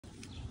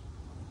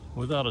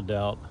Without a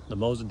doubt, the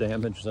most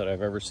damage that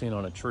I've ever seen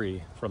on a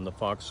tree from the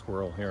fox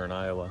squirrel here in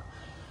Iowa.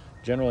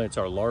 Generally, it's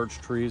our large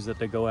trees that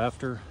they go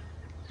after,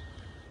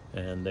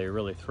 and they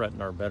really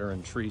threaten our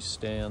veteran tree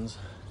stands.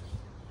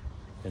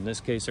 In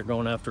this case, they're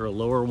going after a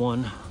lower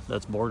one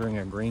that's bordering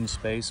a green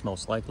space,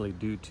 most likely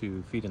due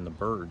to feeding the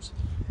birds.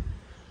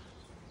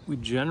 We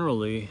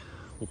generally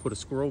will put a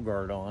squirrel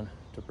guard on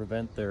to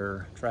prevent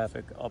their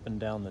traffic up and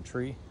down the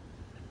tree,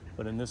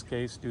 but in this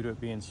case, due to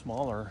it being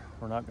smaller,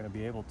 we're not going to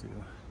be able to.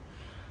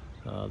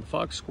 The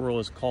fox squirrel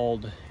is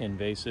called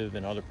invasive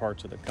in other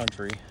parts of the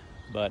country,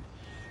 but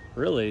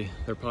really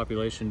their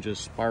population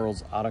just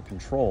spirals out of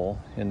control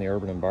in the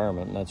urban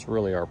environment, and that's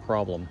really our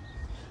problem.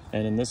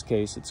 And in this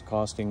case, it's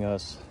costing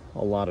us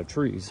a lot of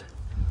trees.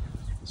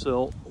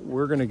 So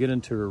we're going to get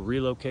into a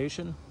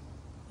relocation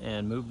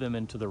and move them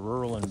into the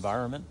rural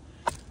environment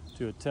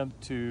to attempt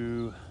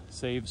to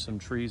save some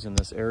trees in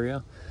this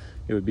area.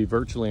 It would be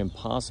virtually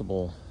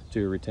impossible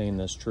to retain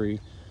this tree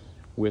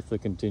with the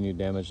continued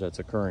damage that's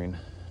occurring.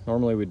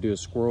 Normally we'd do a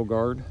squirrel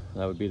guard.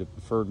 That would be the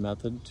preferred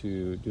method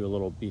to do a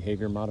little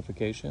behavior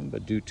modification,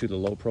 but due to the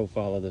low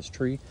profile of this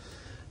tree,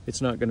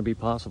 it's not going to be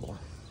possible.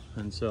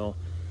 And so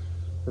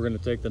we're going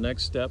to take the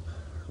next step,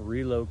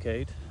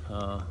 relocate.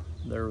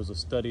 There was a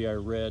study I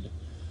read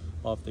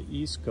off the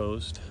East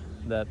Coast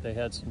that they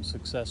had some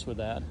success with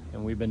that,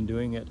 and we've been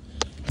doing it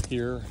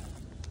here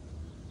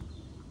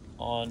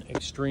on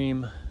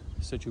extreme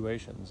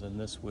situations, and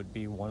this would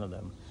be one of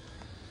them.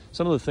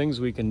 Some of the things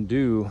we can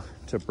do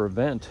to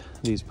prevent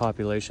these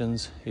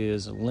populations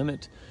is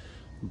limit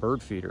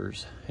bird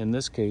feeders. In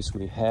this case,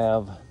 we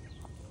have,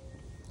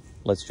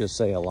 let's just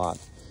say, a lot.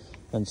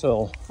 And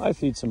so I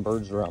feed some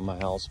birds around my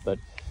house, but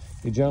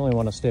you generally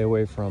want to stay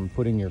away from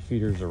putting your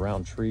feeders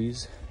around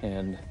trees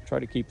and try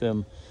to keep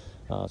them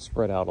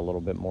spread out a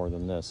little bit more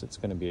than this. It's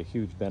going to be a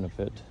huge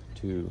benefit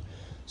to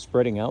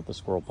spreading out the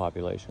squirrel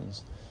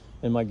populations.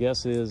 And my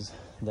guess is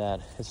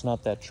that it's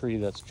not that tree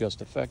that's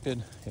just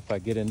affected. If I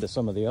get into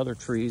some of the other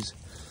trees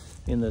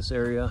in this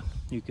area,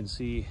 you can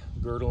see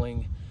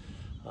girdling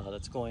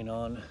that's going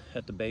on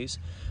at the base.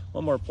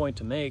 One more point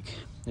to make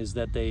is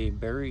that they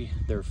bury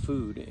their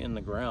food in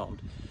the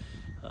ground.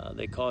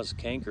 They cause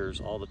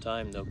cankers all the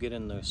time. They'll get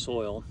in the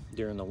soil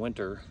during the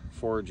winter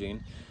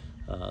foraging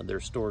their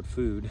stored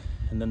food,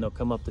 and then they'll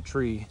come up the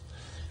tree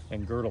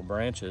and girdle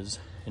branches,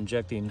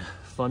 injecting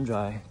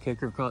fungi,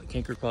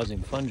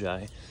 canker-causing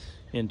fungi,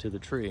 into the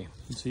tree.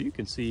 And so you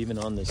can see even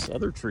on this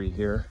other tree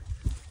here,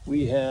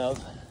 we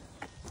have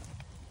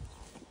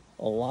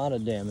a lot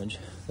of damage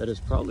that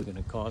is probably going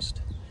to cost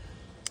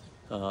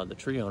the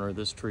tree owner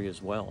this tree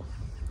as well.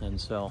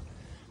 And so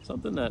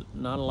something that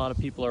not a lot of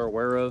people are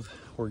aware of,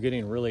 we're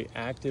getting really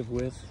active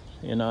with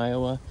in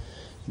Iowa,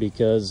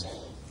 because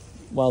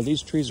while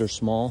these trees are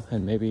small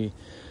and maybe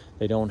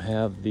they don't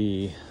have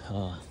the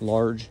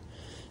large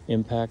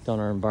impact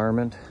on our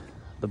environment,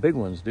 the big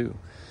ones do.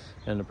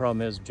 And the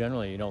problem is,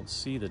 generally you don't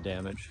see the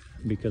damage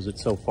because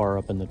it's so far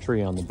up in the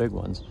tree on the big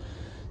ones.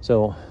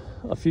 So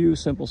a few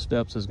simple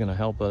steps is going to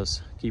help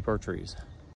us keep our trees.